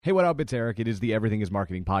Hey, what up? It's Eric. It is the Everything is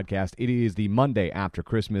Marketing podcast. It is the Monday after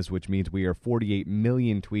Christmas, which means we are 48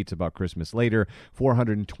 million tweets about Christmas later,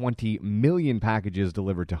 420 million packages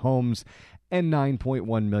delivered to homes, and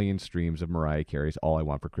 9.1 million streams of Mariah Carey's All I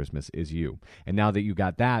Want for Christmas Is You. And now that you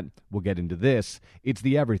got that, we'll get into this. It's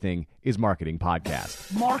the Everything is Marketing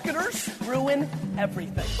podcast. Marketers ruin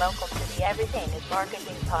everything. Welcome to the Everything is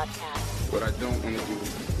Marketing podcast. What I don't want to do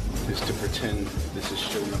is to pretend this is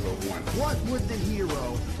show number one. What would the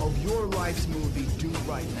hero of your life's movie do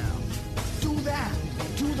right now? Do that.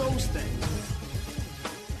 Do those things.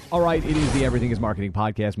 All right, it is the Everything is Marketing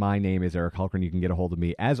podcast. My name is Eric Hulkran. You can get a hold of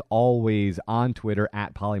me, as always, on Twitter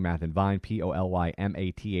at Polymathandvine,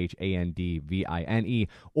 POLYMATHANDVINE,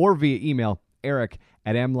 or via email,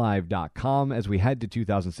 eric@mlive.com. As we head to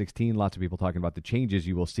 2016, lots of people talking about the changes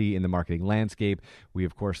you will see in the marketing landscape. We,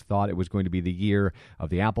 of course, thought it was going to be the year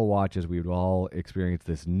of the Apple Watch, as we would all experience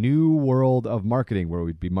this new world of marketing where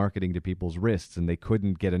we'd be marketing to people's wrists and they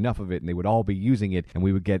couldn't get enough of it and they would all be using it, and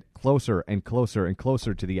we would get closer and closer and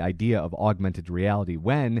closer to the idea of augmented reality,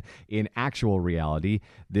 when in actual reality,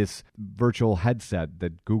 this virtual headset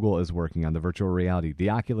that Google is working on, the virtual reality,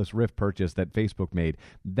 the Oculus Rift purchase that Facebook made,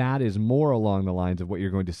 that is more along the lines of what you're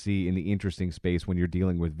going to see in the interesting space when you're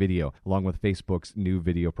dealing with video, along with Facebook's new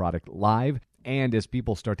video product Live. And as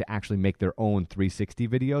people start to actually make their own 360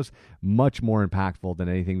 videos, much more impactful than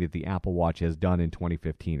anything that the Apple Watch has done in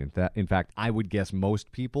 2015. In fact, I would guess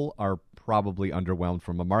most people are probably underwhelmed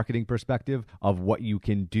from a marketing perspective of what you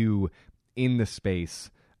can do in the space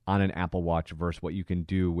on an Apple Watch versus what you can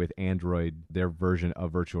do with Android, their version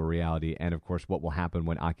of virtual reality, and of course what will happen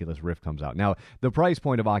when Oculus Rift comes out. Now, the price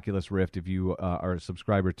point of Oculus Rift, if you are a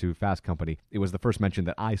subscriber to Fast Company, it was the first mention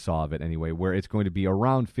that I saw of it anyway, where it's going to be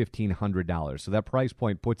around $1,500. So that price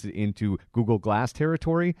point puts it into Google Glass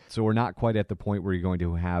territory. So we're not quite at the point where you're going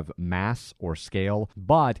to have mass or scale,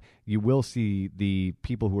 but you will see the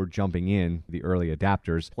people who are jumping in, the early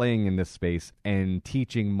adapters, playing in this space and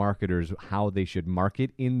teaching marketers how they should market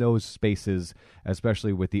in those spaces,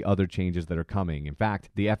 especially with the other changes that are coming. In fact,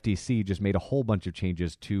 the FTC just made a whole bunch of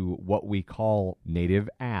changes to what we call native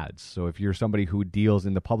ads. So if you're somebody who deals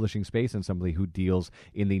in the publishing space and somebody who deals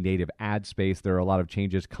in the native ad space, there are a lot of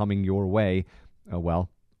changes coming your way.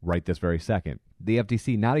 Right this very second. The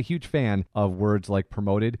FTC, not a huge fan of words like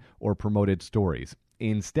promoted or promoted stories.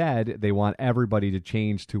 Instead, they want everybody to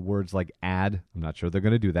change to words like ad, I'm not sure they're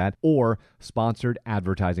going to do that, or sponsored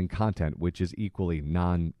advertising content, which is equally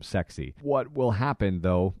non-sexy. What will happen,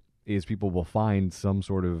 though, is people will find some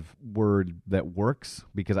sort of word that works,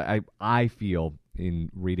 because I feel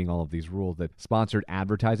in reading all of these rules that sponsored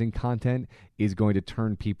advertising content is going to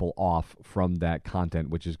turn people off from that content,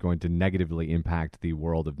 which is going to negatively impact the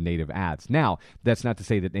world of native ads. Now, that's not to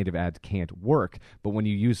say that native ads can't work, but when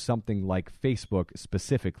you use something like Facebook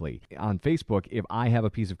specifically, on Facebook, if I have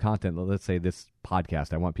a piece of content, let's say this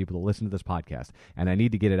podcast, I want people to listen to this podcast, and I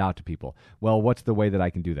need to get it out to people. Well, what's the way that I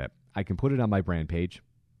can do that? I can put it on my brand page,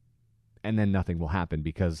 and then nothing will happen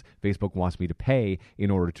because Facebook wants me to pay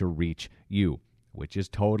in order to reach you, which is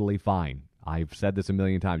totally fine. I've said this a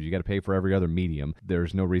million times. You got to pay for every other medium.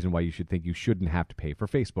 There's no reason why you should think you shouldn't have to pay for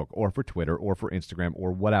Facebook or for Twitter or for Instagram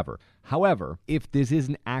or whatever. However, if this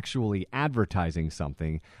isn't actually advertising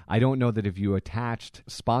something, I don't know that if you attached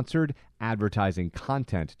sponsored advertising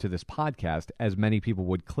content to this podcast, as many people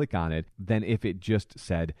would click on it than if it just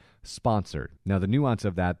said sponsored. Now, the nuance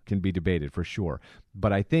of that can be debated for sure,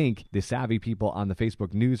 but I think the savvy people on the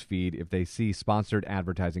Facebook news feed, if they see sponsored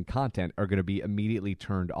advertising content, are going to be immediately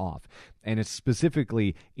turned off. And it's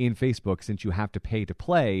specifically in Facebook, since you have to pay to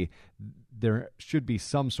play, there should be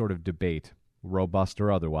some sort of debate, robust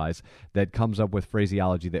or otherwise, that comes up with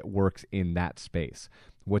phraseology that works in that space.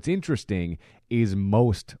 What's interesting is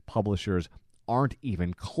most publishers aren't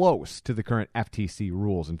even close to the current FTC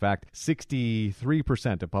rules. In fact,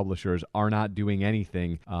 63% of publishers are not doing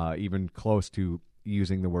anything even close to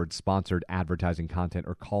using the word sponsored advertising content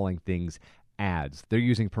or calling things ads. They're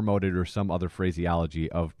using promoted or some other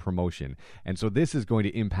phraseology of promotion. And so this is going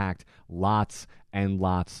to impact lots and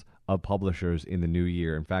lots of publishers in the new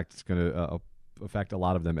year. In fact, it's going to affect a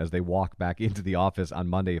lot of them as they walk back into the office on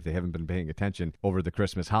Monday if they haven't been paying attention over the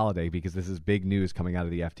Christmas holiday, because this is big news coming out of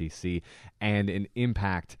the FTC and an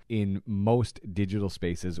impact in most digital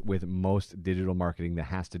spaces with most digital marketing that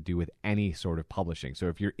has to do with any sort of publishing. So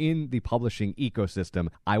if you're in the publishing ecosystem,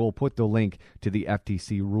 I will put the link to the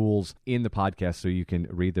FTC rules in the podcast so you can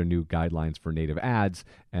read their new guidelines for native ads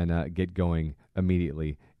and get going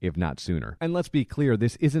immediately, if not sooner. And let's be clear,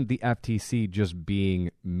 this isn't the FTC just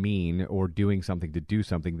being mean or doing something to do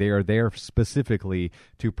something. They are there specifically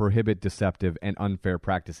to prohibit deceptive and unfair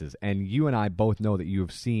practices. And you and I both know that you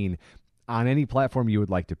have seen on any platform you would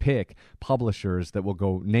like to pick, publishers that will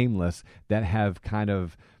go nameless that have kind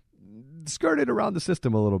of skirted around the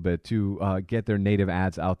system a little bit to get their native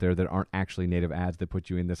ads out there that aren't actually native ads, that put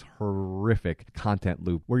you in this horrific content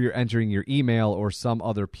loop where you're entering your email or some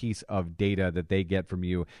other piece of data that they get from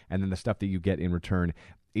you, and then the stuff that you get in return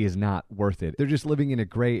is not worth it. They're just living in a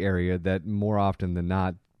gray area that more often than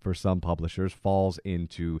not, for some publishers, falls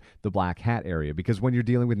into the black hat area. Because when you're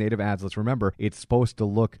dealing with native ads, let's remember, it's supposed to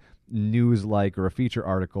look news-like or a feature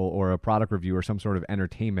article or a product review or some sort of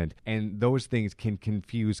entertainment, and those things can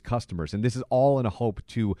confuse customers. And this is all in a hope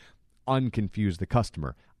to unconfuse the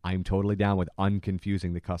customer. I'm totally down with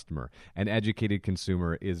unconfusing the customer. An educated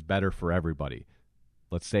consumer is better for everybody.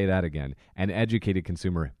 Let's say that again. An educated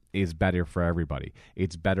consumer is better for everybody.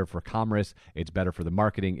 It's better for commerce. It's better for the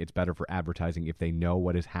marketing. It's better for advertising if they know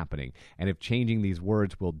what is happening. And if changing these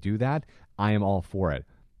words will do that, I am all for it.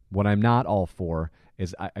 What I'm not all for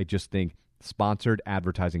is I just think sponsored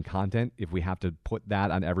advertising content, if we have to put that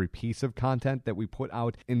on every piece of content that we put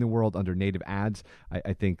out in the world under native ads,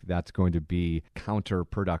 I think that's going to be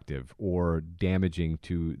counterproductive or damaging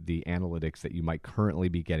to the analytics that you might currently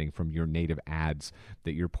be getting from your native ads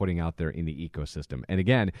that you're putting out there in the ecosystem. And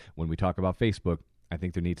again, when we talk about Facebook, I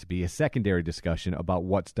think there needs to be a secondary discussion about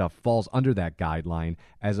what stuff falls under that guideline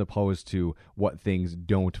as opposed to what things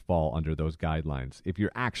don't fall under those guidelines. If you're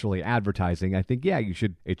actually advertising, I think, yeah,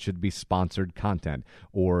 it should be sponsored content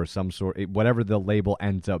or some sort, whatever the label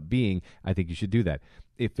ends up being, I think you should do that.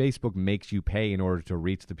 If Facebook makes you pay in order to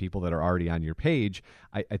reach the people that are already on your page,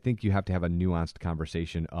 I think you have to have a nuanced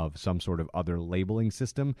conversation of some sort of other labeling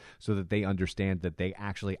system so that they understand that they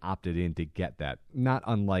actually opted in to get that. Not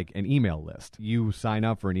unlike an email list. You sign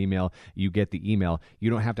up for an email, you get the email. You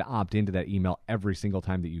don't have to opt into that email every single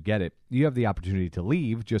time that you get it. You have the opportunity to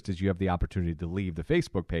leave, just as you have the opportunity to leave the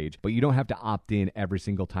Facebook page, but you don't have to opt in every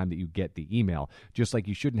single time that you get the email, just like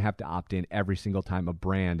you shouldn't have to opt in every single time a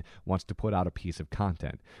brand wants to put out a piece of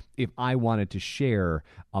content. If I wanted to share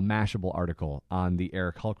a Mashable article on the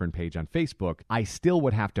Eric Hulkran page on Facebook, I still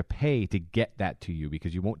would have to pay to get that to you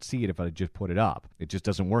because you won't see it if I just put it up. It just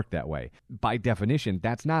doesn't work that way. By definition,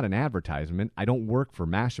 that's not an advertisement. I don't work for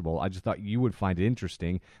Mashable. I just thought you would find it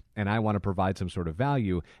interesting and I want to provide some sort of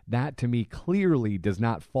value. That, to me, clearly does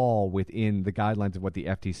not fall within the guidelines of what the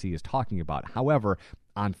FTC is talking about. However,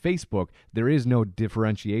 on Facebook, there is no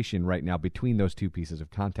differentiation right now between those two pieces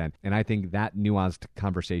of content, and I think that nuanced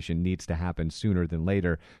conversation needs to happen sooner than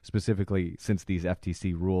later, specifically since these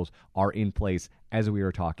FTC rules are in place as we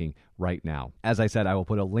are talking right now. As I said, I will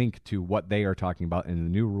put a link to what they are talking about and the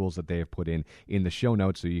new rules that they have put in the show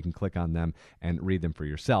notes so you can click on them and read them for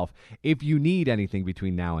yourself. If you need anything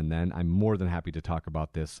between now and then, I'm more than happy to talk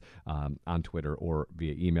about this on Twitter or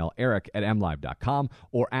via email, eric@mlive.com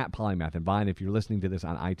or at Polymath and Vine. If you're listening to this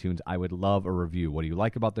on iTunes, I would love a review. What do you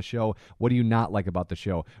like about the show? What do you not like about the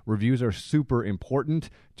show? Reviews are super important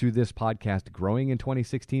to this podcast growing in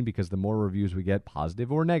 2016 because the more reviews we get,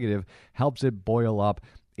 positive or negative, helps it boil up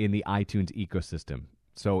in the iTunes ecosystem.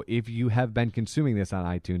 So if you have been consuming this on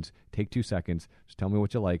iTunes, take 2 seconds. Just tell me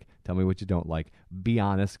what you like. Tell me what you don't like. Be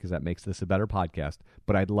honest, because that makes this a better podcast.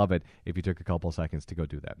 But I'd love it if you took a couple seconds to go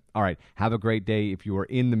do that. All right. Have a great day. If you are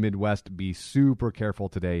in the Midwest, be super careful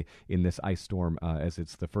today in this ice storm as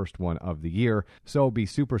it's the first one of the year. So be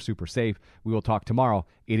super, super safe. We will talk tomorrow.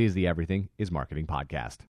 It is the Everything is Marketing podcast.